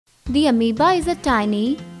The amoeba is a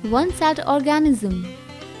tiny, one-celled organism.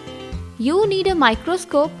 You need a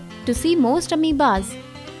microscope to see most amoebas.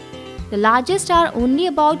 The largest are only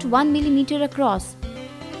about 1 mm across.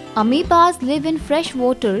 Amoebas live in fresh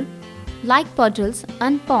water, like puddles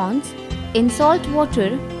and ponds, in salt water,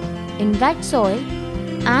 in wet soil,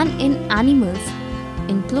 and in animals,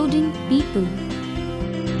 including people.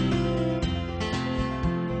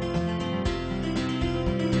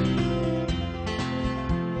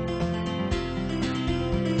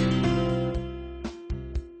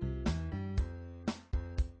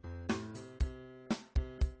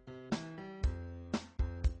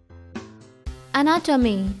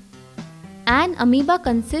 Anatomy. An amoeba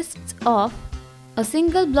consists of a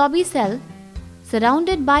single blobby cell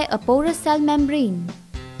surrounded by a porous cell membrane.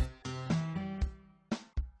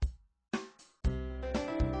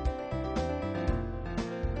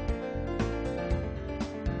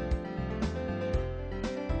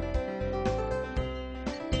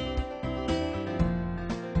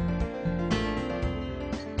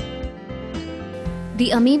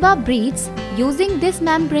 The amoeba breathes using this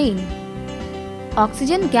membrane.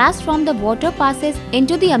 Oxygen gas from the water passes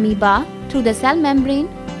into the amoeba through the cell membrane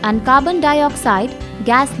and carbon dioxide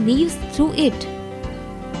gas leaves through it.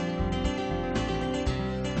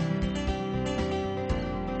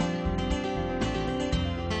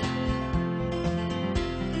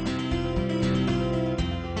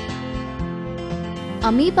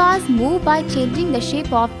 Amoebas move by changing the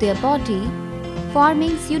shape of their body,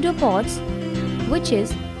 forming pseudopods, which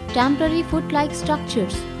is temporary foot-like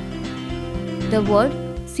structures. The word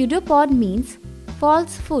pseudopod means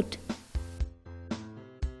false foot.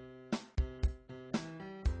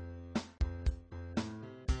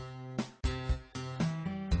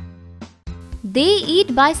 They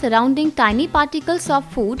eat by surrounding tiny particles of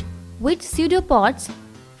food with pseudopods,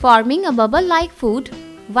 forming a bubble-like food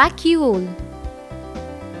vacuole.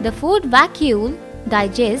 The food vacuole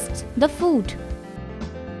digests the food.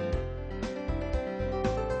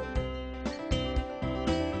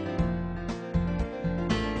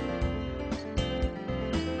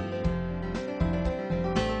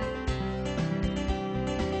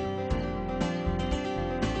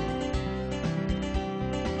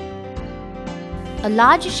 A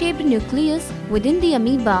large-shaped nucleus within the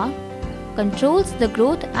amoeba controls the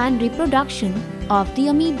growth and reproduction of the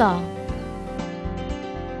amoeba.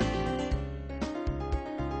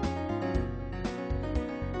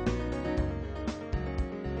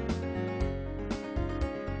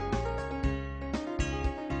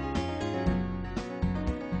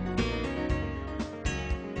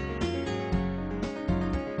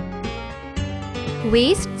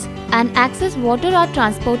 Wastes and excess water are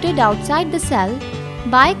transported outside the cell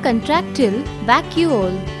by contractile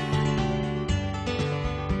vacuole.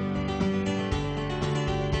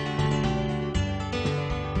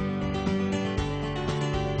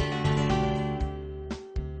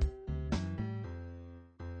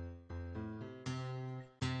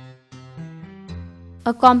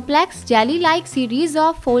 A complex jelly-like series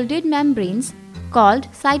of folded membranes called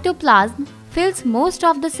cytoplasm fills most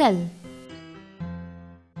of the cell.